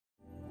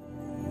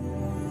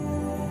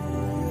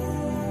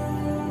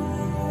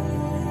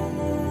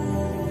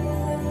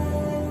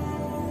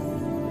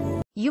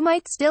You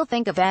might still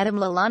think of Adam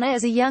Lallana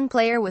as a young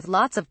player with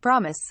lots of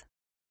promise.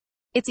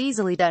 It's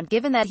easily done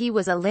given that he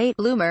was a late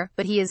bloomer,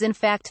 but he is in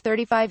fact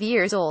 35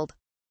 years old.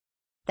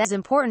 That's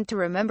important to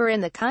remember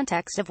in the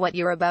context of what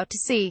you're about to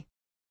see.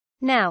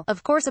 Now,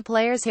 of course, a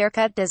player's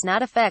haircut does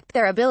not affect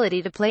their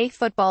ability to play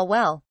football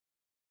well.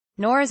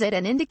 Nor is it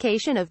an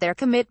indication of their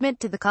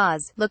commitment to the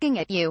cause. Looking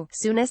at you,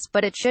 Souness,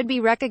 but it should be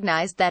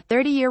recognized that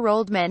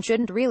 30-year-old men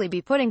shouldn't really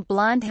be putting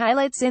blonde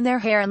highlights in their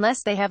hair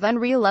unless they have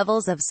unreal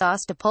levels of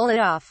sauce to pull it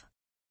off.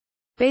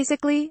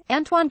 Basically,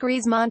 Antoine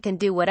Griezmann can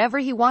do whatever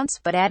he wants,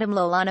 but Adam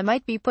Lallana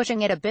might be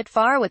pushing it a bit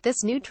far with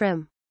this new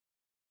trim.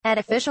 At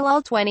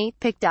officialall20,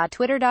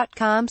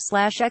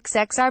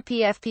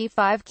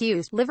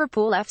 pic.twitter.com/xxrpfp5qs,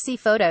 Liverpool FC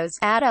photos,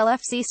 at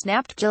LFC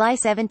snapped, July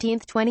 17,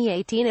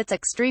 2018. It's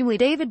extremely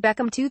David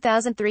Beckham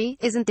 2003,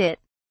 isn't it?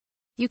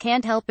 You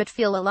can't help but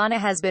feel Lallana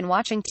has been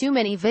watching too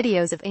many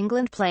videos of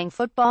England playing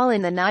football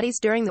in the noughties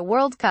during the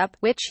World Cup,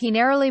 which he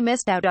narrowly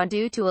missed out on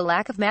due to a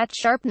lack of match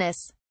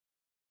sharpness.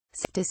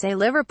 To say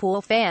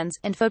Liverpool fans,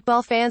 and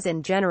football fans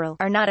in general,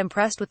 are not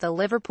impressed with the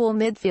Liverpool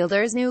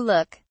midfielder's new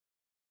look.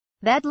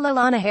 That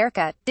Lallana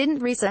haircut, didn't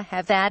Risa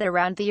have that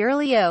around the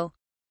early 00s?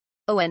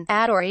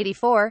 At or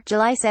 84,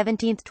 July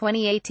 17,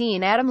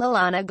 2018. Adam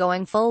Lallana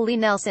going full Lee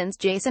Nelson's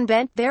Jason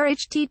Bent there.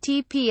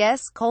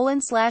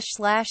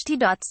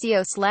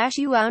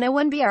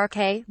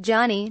 https://t.co/uana1brk,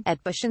 Johnny,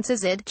 at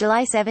Bushinsazid,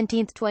 July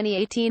 17,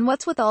 2018.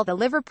 What's with all the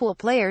Liverpool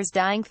players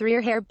dyeing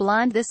their hair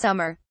blonde this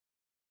summer?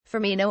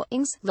 Firmino,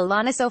 Ings,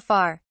 Lallana so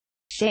far.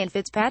 Shane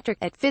Fitzpatrick,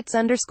 at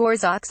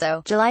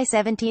Fitz_Zoxo, July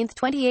 17,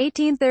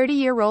 2018.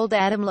 30-year-old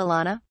Adam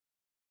Lallana.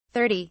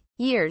 30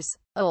 years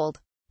old.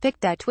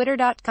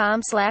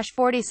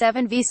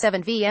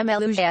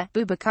 pic.twitter.com/47v7vmluja,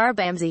 Boubacar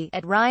Bamzi,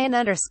 at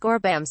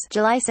Ryan_Bams,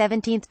 July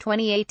 17,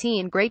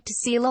 2018. Great to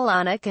see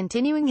Lallana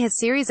continuing his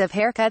series of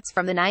haircuts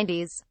from the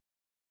 90s.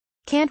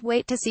 Can't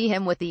wait to see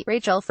him with the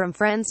Rachel from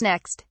Friends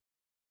next.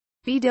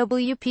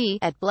 BWP,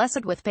 at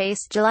Blessed with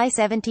Pace, July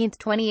 17,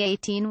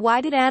 2018.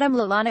 Why did Adam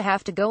Lallana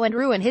have to go and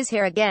ruin his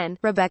hair again?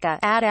 Rebecca,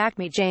 at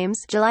Acme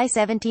James, July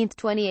 17,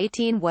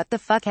 2018. What the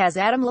fuck has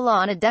Adam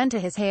Lallana done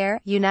to his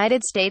hair?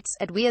 United States,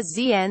 at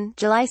WeazZN,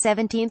 July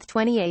 17,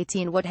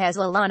 2018. What has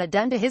Lallana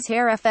done to his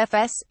hair?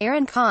 FFS,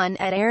 Aaron Khan,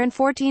 at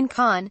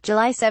Aaron14Khan,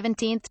 July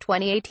 17,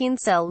 2018.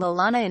 Sell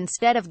Lallana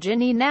instead of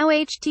Ginny now.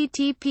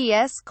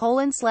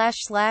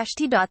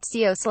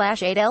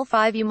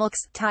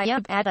 https://t.co/8l5umulks,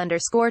 Tayyab, at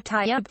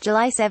 _Tayyab,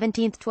 July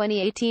 17,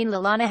 2018.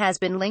 Lallana has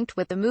been linked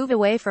with the move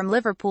away from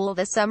Liverpool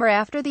this summer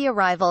after the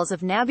arrivals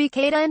of Naby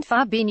Keita and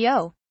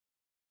Fabinho.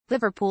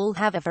 Liverpool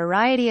have a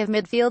variety of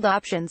midfield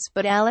options,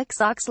 but Alex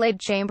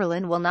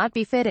Oxlade-Chamberlain will not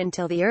be fit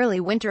until the early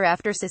winter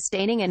after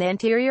sustaining an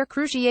anterior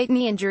cruciate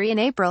knee injury in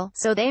April,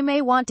 so they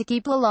may want to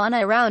keep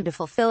Lallana around to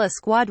fulfill a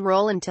squad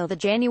role until the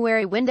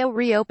January window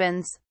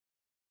reopens.